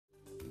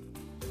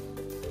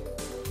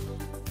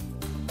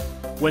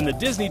When the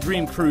Disney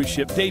Dream cruise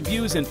ship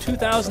debuts in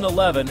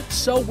 2011,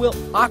 so will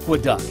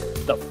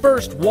AquaDuck, the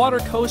first water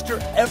coaster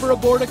ever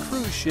aboard a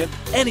cruise ship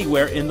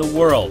anywhere in the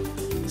world.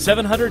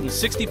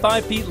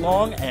 765 feet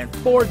long and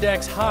 4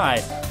 decks high,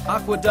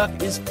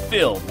 AquaDuck is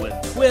filled with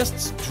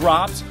twists,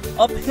 drops,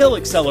 uphill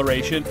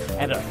acceleration,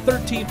 and a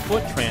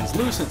 13-foot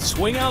translucent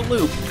swing-out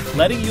loop,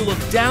 letting you look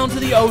down to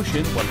the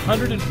ocean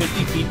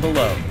 150 feet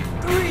below.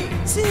 3,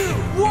 2,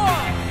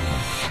 1!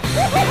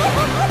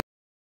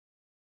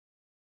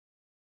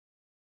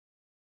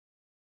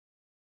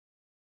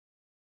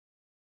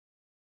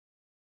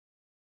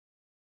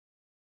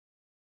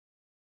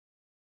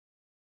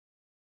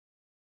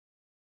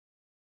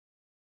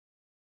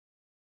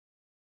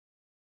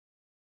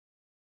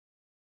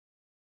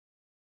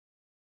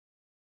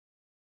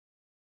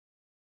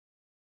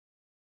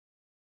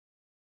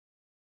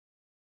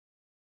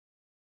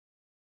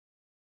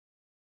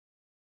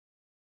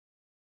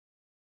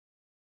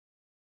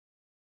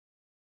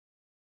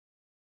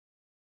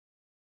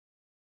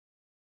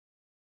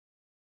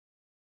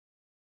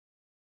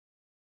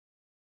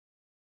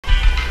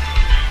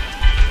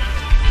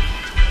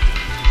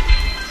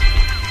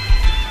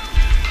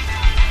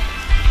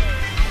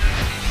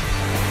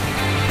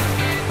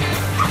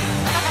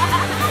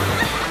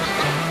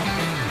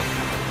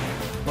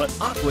 But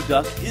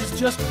AquaDuck is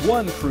just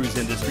one cruise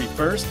industry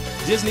first.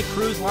 Disney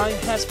Cruise Line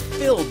has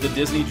filled the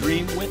Disney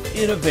Dream with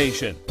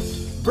innovation.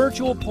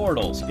 Virtual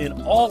Porthole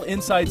in all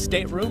inside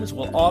staterooms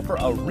will offer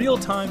a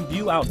real-time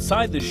view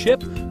outside the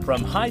ship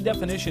from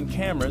high-definition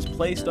cameras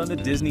placed on the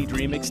Disney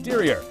Dream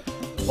exterior.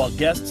 While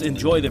guests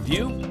enjoy the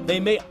view,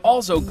 they may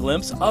also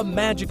glimpse a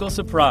magical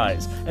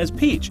surprise as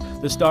Peach,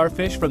 the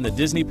starfish from the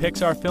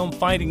Disney-Pixar film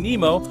Finding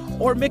Nemo,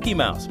 or Mickey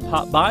Mouse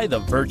pop by the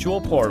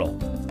Virtual Porthole.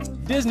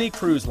 Disney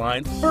Cruise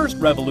Line first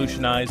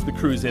revolutionized the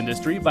cruise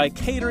industry by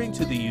catering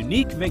to the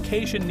unique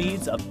vacation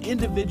needs of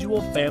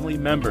individual family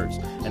members,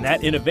 and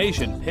that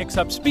innovation picks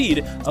up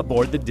speed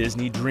aboard the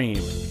Disney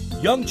Dream.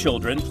 Young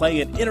children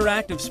play in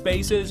interactive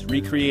spaces,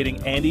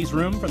 recreating Andy's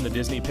room from the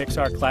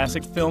Disney-Pixar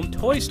classic film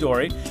Toy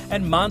Story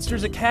and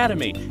Monsters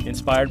Academy,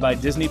 inspired by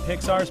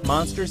Disney-Pixar's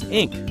Monsters,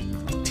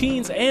 Inc.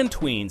 Teens and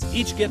tweens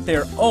each get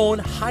their own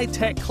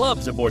high-tech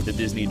clubs aboard the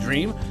Disney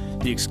Dream.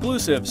 The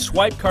exclusive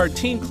Swipe Card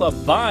Teen Club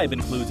vibe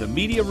includes a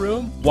media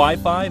room,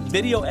 Wi-Fi,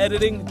 video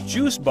editing,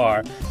 juice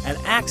bar, and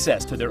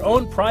access to their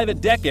own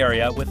private deck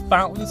area with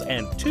fountains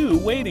and 2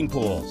 wading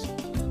pools.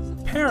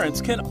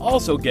 Parents can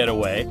also get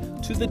away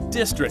to the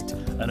District,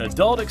 an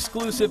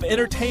adult-exclusive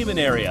entertainment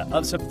area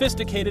of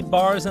sophisticated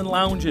bars and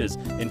lounges,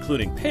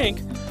 including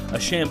Pink, a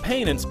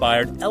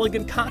champagne-inspired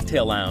elegant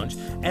cocktail lounge,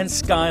 and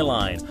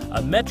Skyline,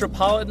 a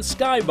metropolitan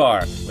sky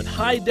bar with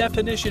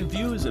high-definition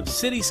views of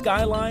city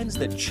skylines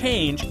that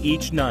change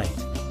each night.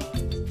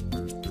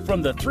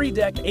 From the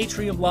 3-deck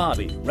atrium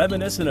lobby,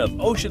 reminiscent of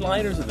ocean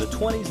liners of the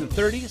 20s and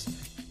 30s,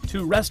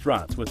 to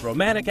restaurants with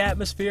romantic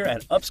atmosphere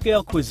and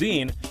upscale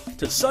cuisine,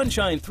 to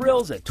sunshine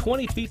thrills at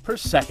 20 feet per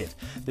second,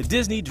 the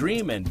Disney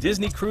Dream and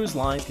Disney Cruise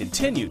Line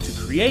continue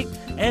to create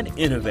and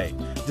innovate,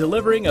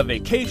 delivering a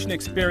vacation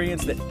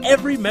experience that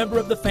every member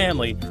of the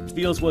family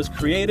feels was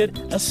created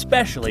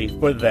especially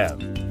for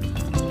them.